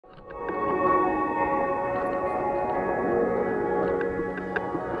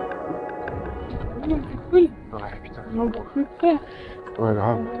Ouais, putain. Encore plus près. Ouais,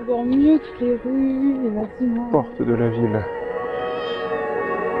 grave. On va voir mieux toutes les rues, les bâtiments. Porte de la ville.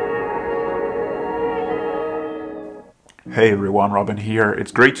 Hey everyone, Robin here.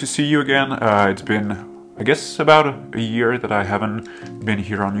 It's great to see you again. It's been, I guess, about a year that I haven't been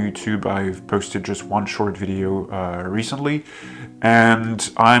here on YouTube. I've posted just one short video recently, and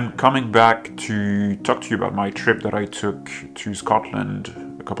I'm coming back to talk to you about my trip that I took to Scotland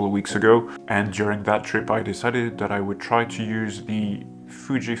a couple of weeks ago. And during that trip I decided that I would try to use the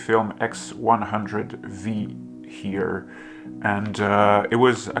FUJIFILM X100V here. And it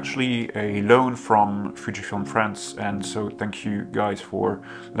was actually a loan from FUJIFILM France, and so thank you guys for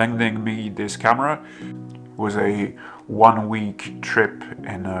lending me this camera. It was a 1-week trip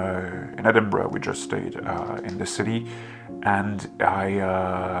in Edinburgh. We just stayed in the city, and I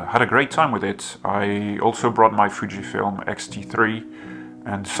had a great time with it. I also brought my FUJIFILM X-T3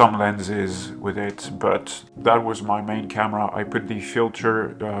 and some lenses with it, but that was my main camera. I put the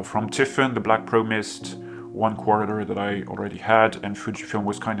filter from Tiffen, the Black Pro Mist 1/4 that I already had, and Fujifilm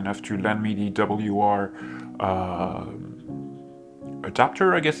was kind enough to lend me the WR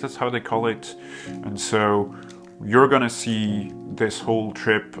adapter, I guess that's how they call it. And so you're gonna see this whole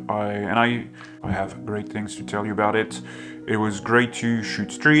trip. I have great things to tell you about it. It was great to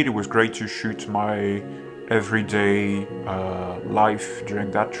shoot street, it was great to shoot my everyday life during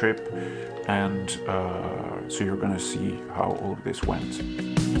that trip, and so you're gonna see how all of this went.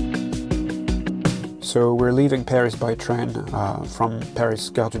 So we're leaving Paris by train from Paris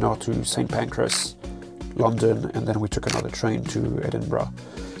Gare du Nord to St. Pancras, London, and then we took another train to Edinburgh.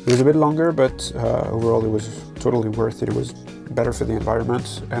 It was a bit longer, but overall it was totally worth it. It was better for the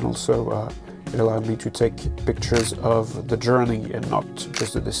environment, and also it allowed me to take pictures of the journey and not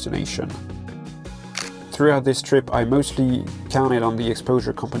just the destination. Throughout this trip I mostly counted on the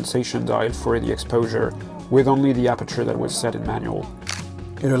exposure compensation dial for the exposure, with only the aperture that was set in manual.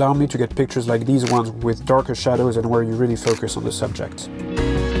 It allowed me to get pictures like these ones with darker shadows and where you really focus on the subject.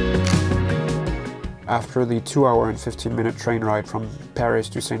 After the 2-hour and 15-minute train ride from Paris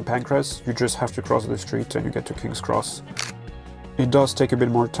to St. Pancras, you just have to cross the street and you get to King's Cross. It does take a bit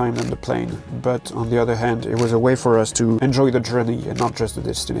more time than the plane, but on the other hand, it was a way for us to enjoy the journey and not just the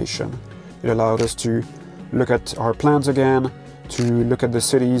destination. It allowed us to look at our plans again, to look at the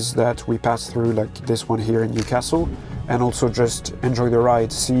cities that we passed through, like this one here in Newcastle, and also just enjoy the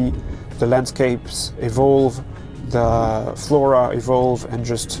ride, see the landscapes evolve, the flora evolve, and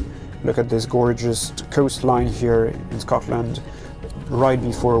just look at this gorgeous coastline here in Scotland right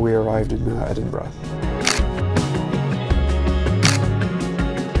before we arrived in Edinburgh.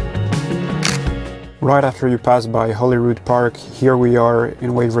 Right after you pass by Holyrood Park, here we are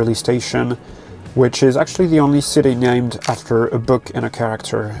in Waverley Station, which is actually the only city named after a book and a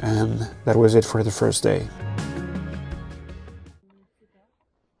character, and that was it for the first day.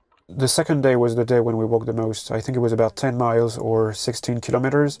 The second day was the day when we walked the most. I think it was about 10 miles or 16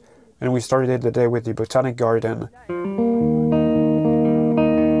 kilometers, and we started the day with the Botanic Garden.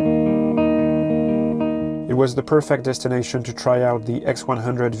 It was the perfect destination to try out the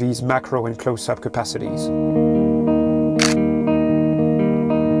X100V's macro and close-up capacities.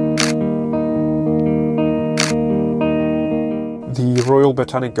 The Royal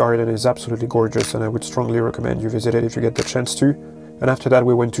Botanic Garden is absolutely gorgeous, and I would strongly recommend you visit it if you get the chance to. And after that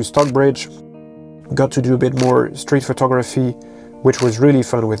we went to Stockbridge, got to do a bit more street photography, which was really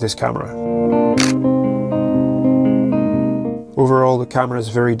fun with this camera. Overall the camera is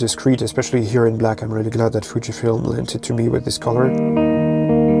very discreet, especially here in black. I'm really glad that Fujifilm lent it to me with this color.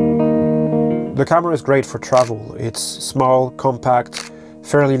 The camera is great for travel. It's small, compact,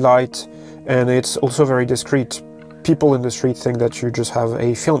 fairly light, and it's also very discreet. People in the street think that you just have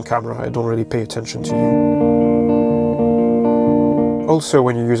a film camera and don't really pay attention to you. Also,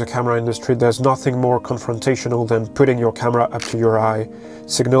 when you use a camera in the street, there's nothing more confrontational than putting your camera up to your eye,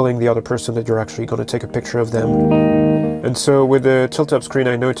 signaling the other person that you're actually going to take a picture of them. And so with the tilt-up screen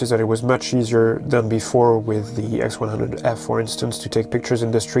I noticed that it was much easier than before with the X100F, for instance, to take pictures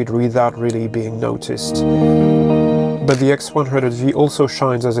in the street without really being noticed. But the X100V also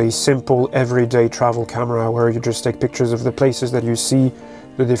shines as a simple everyday travel camera where you just take pictures of the places that you see,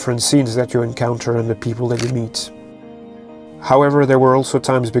 the different scenes that you encounter, and the people that you meet. However, there were also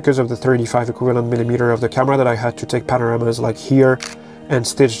times, because of the 35 equivalent millimeter of the camera, that I had to take panoramas like here and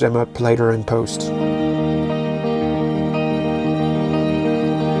stitch them up later in post.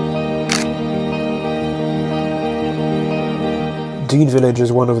 Dean Village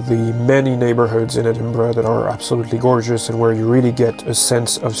is one of the many neighborhoods in Edinburgh that are absolutely gorgeous and where you really get a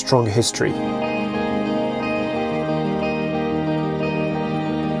sense of strong history.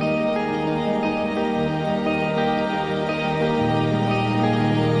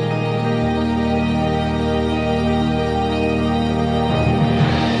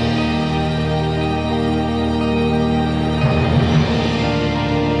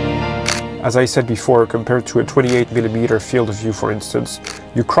 As I said before, compared to a 28mm field of view, for instance,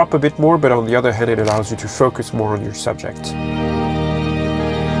 you crop a bit more, but on the other hand, it allows you to focus more on your subject.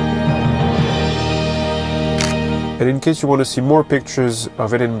 And in case you want to see more pictures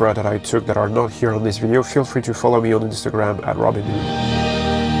of Edinburgh that I took that are not here on this video, feel free to follow me on Instagram at RobinHood.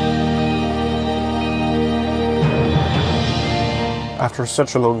 After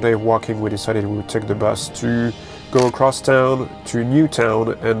such a long day of walking, we decided we would take the bus to go across town to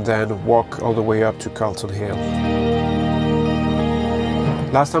Newtown and then walk all the way up to Carlton Hill.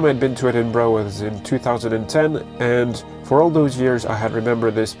 Last time I'd been to Edinburgh was in 2010, and for all those years I had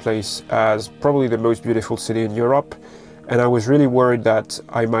remembered this place as probably the most beautiful city in Europe, and I was really worried that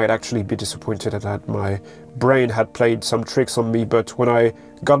I might actually be disappointed and that my brain had played some tricks on me. But when I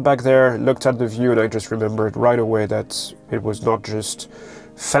got back there, looked at the view, and I just remembered right away that it was not just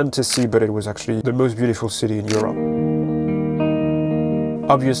fantasy, but it was actually the most beautiful city in Europe.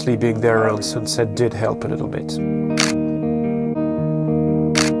 Obviously, being there around sunset did help a little bit.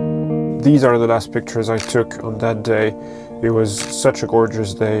 These are the last pictures I took on that day. It was such a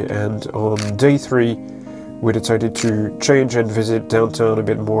gorgeous day, and on day 3 we decided to change and visit downtown a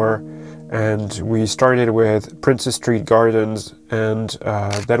bit more, and we started with Princess Street Gardens, and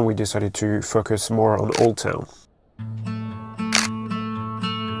then we decided to focus more on Old Town.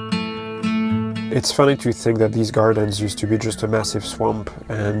 It's funny to think that these gardens used to be just a massive swamp,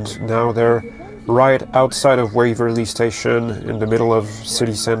 and now they're right outside of Waverley Station in the middle of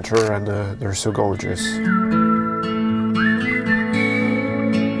city centre, and they're so gorgeous.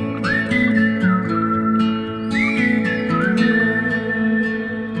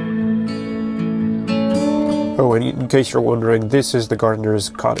 Oh, and in case you're wondering, this is the gardener's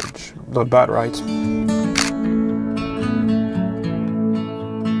cottage. Not bad, right?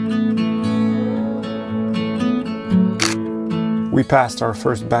 We passed our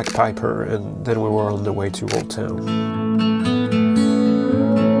first bagpiper, and then we were on the way to Old Town.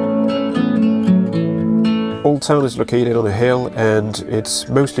 Old Town is located on a hill, and it's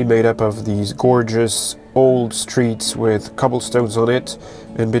mostly made up of these gorgeous old streets with cobblestones on it,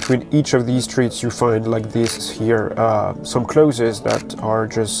 and between each of these streets you find, like this here, some closes that are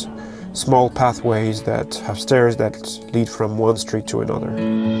just small pathways that have stairs that lead from one street to another.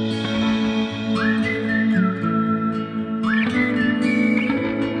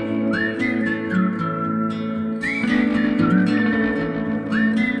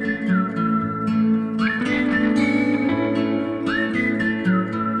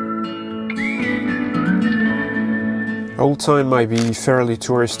 Old Town might be fairly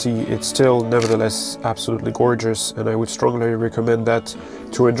touristy, it's still nevertheless absolutely gorgeous, and I would strongly recommend that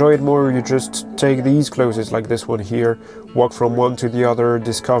to enjoy it more you just take these closes like this one here, walk from one to the other,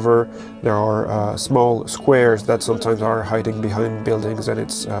 discover there are small squares that sometimes are hiding behind buildings, and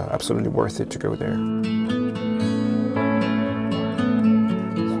it's absolutely worth it to go there.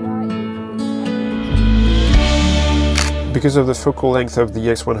 Because of the focal length of the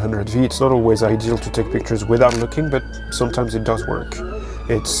X100V, it's not always ideal to take pictures without looking, but sometimes it does work.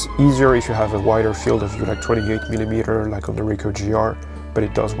 It's easier if you have a wider field of view, like 28mm, like on the Ricoh GR, but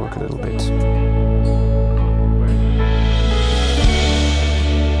it does work a little bit.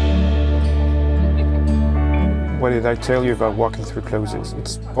 What did I tell you about walking through closes?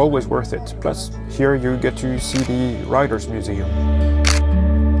 It's always worth it. Plus, here you get to see the Writers' Museum.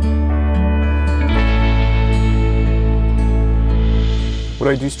 When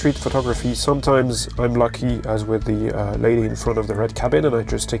I do street photography, sometimes I'm lucky, as with the lady in front of the red cabin, and I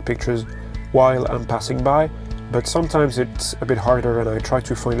just take pictures while I'm passing by, but sometimes it's a bit harder and I try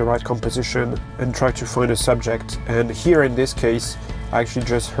to find the right composition and try to find a subject. And here in this case, I actually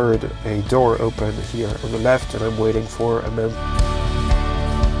just heard a door open here on the left, and I'm waiting for a man.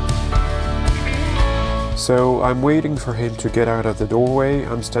 So I'm waiting for him to get out of the doorway.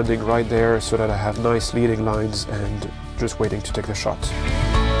 I'm standing right there so that I have nice leading lines and just waiting to take the shot.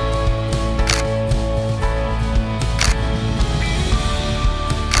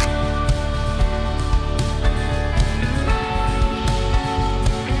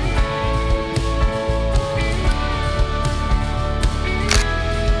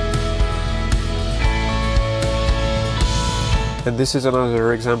 And this is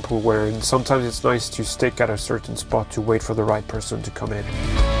another example where sometimes it's nice to stick at a certain spot to wait for the right person to come in.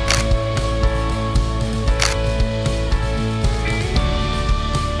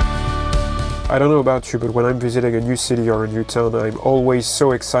 I don't know about you, but when I'm visiting a new city or a new town, I'm always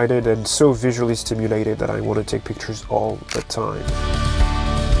so excited and so visually stimulated that I want to take pictures all the time.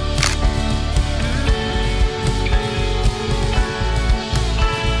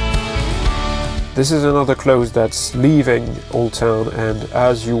 This is another close that's leaving Old Town, and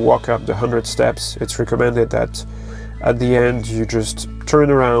as you walk up the 100 steps, it's recommended that at the end you just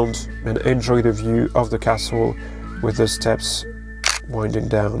turn around and enjoy the view of the castle with the steps winding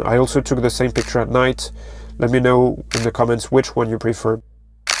down. I also took the same picture at night. Let me know in the comments which one you prefer.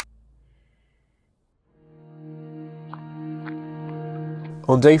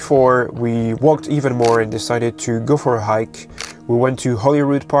 On day 4, we walked even more and decided to go for a hike. We went to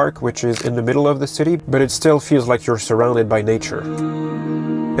Holyrood Park, which is in the middle of the city, but it still feels like you're surrounded by nature.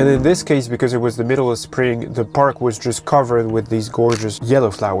 And in this case, because it was the middle of spring, the park was just covered with these gorgeous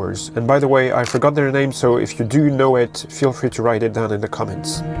yellow flowers. And by the way, I forgot their name, so if you do know it, feel free to write it down in the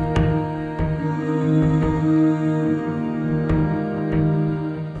comments.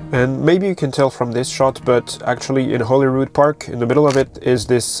 And maybe you can tell from this shot, but actually in Holyrood Park, in the middle of it is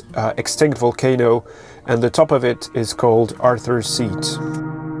this extinct volcano, and the top of it is called Arthur's Seat.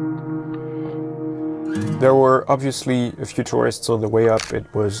 There were obviously a few tourists on the way up. It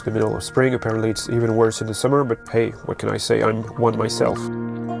was the middle of spring, apparently it's even worse in the summer, but hey, what can I say, I'm one myself.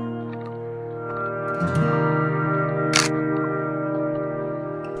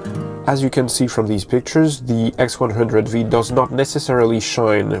 As you can see from these pictures, the X100V does not necessarily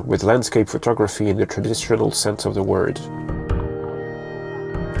shine with landscape photography in the traditional sense of the word.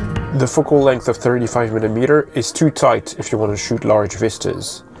 The focal length of 35mm is too tight if you want to shoot large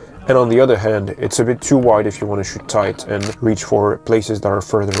vistas. And on the other hand, it's a bit too wide if you want to shoot tight and reach for places that are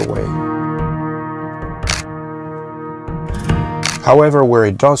further away. However, where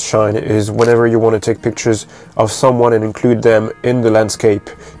it does shine is whenever you want to take pictures of someone and include them in the landscape,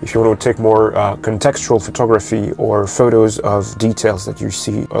 if you want to take more contextual photography or photos of details that you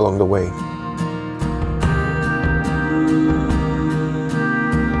see along the way.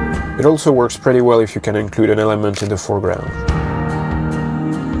 It also works pretty well if you can include an element in the foreground.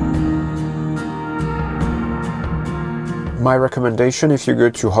 My recommendation if you go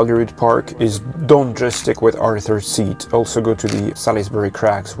to Holyrood Park is don't just stick with Arthur's Seat, also go to the Salisbury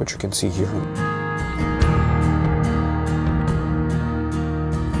Crags, which you can see here.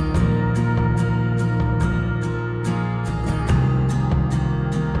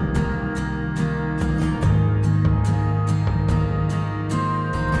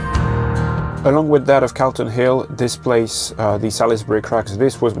 Along with that of Calton Hill, this place, the Salisbury Crags,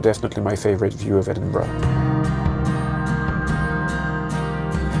 this was definitely my favorite view of Edinburgh.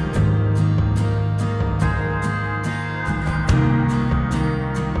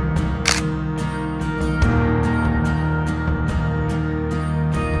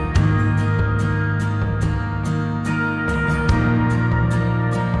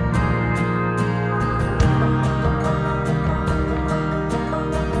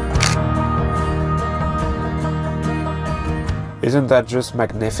 Isn't that just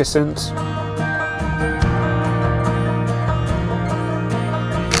magnificent?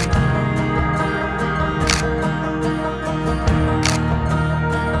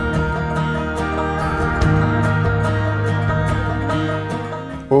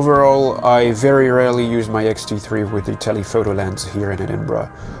 Overall, I very rarely use my X-T3 with the telephoto lens here in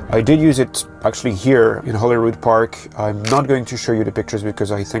Edinburgh. I did use it actually here in Holyrood Park. I'm not going to show you the pictures because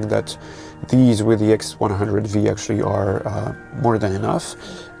I think that these with the X100V actually are more than enough.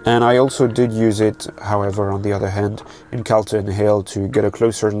 And I also did use it, however, on the other hand, in Calton Hill to get a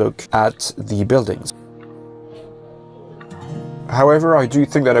closer look at the buildings. However, I do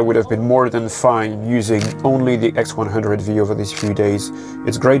think that I would have been more than fine using only the X100V over these few days.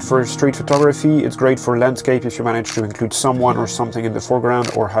 It's great for street photography, it's great for landscape if you manage to include someone or something in the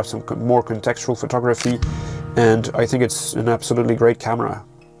foreground or have some more contextual photography, and I think it's an absolutely great camera.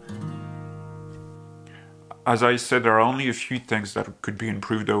 As I said, there are only a few things that could be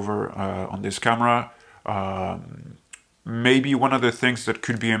improved over on this camera. Maybe one of the things that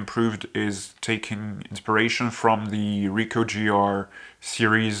could be improved is taking inspiration from the Ricoh GR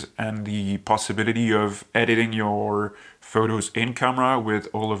series and the possibility of editing your photos in camera with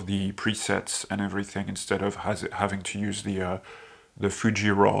all of the presets and everything instead of having to use the Fuji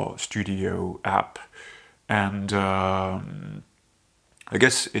Raw Studio app. And I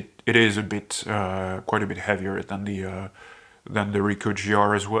guess it is a bit quite a bit heavier than the Ricoh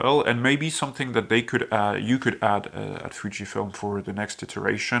GR as well, and maybe something that they could you could add at Fujifilm for the next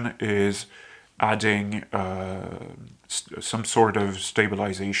iteration is adding some sort of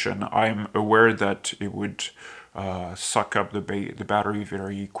stabilization. I'm aware that it would suck up the battery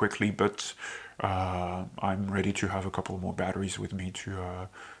very quickly, but I'm ready to have a couple more batteries with me to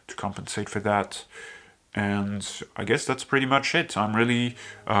compensate for that. And I guess that's pretty much it. I'm really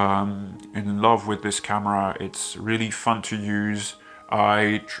in love with this camera. It's really fun to use.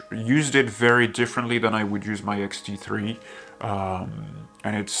 I used it very differently than I would use my X-T3,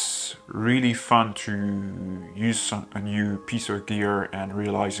 and it's really fun to use a new piece of gear and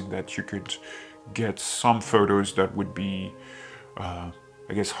realizing that you could get some photos that would be, I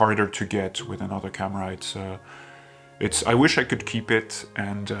guess, harder to get with another camera. I wish I could keep it,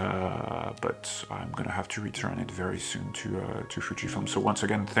 but I'm gonna have to return it very soon to Fujifilm. So once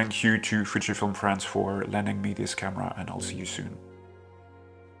again, thank you to Fujifilm France for lending me this camera, and I'll see you soon.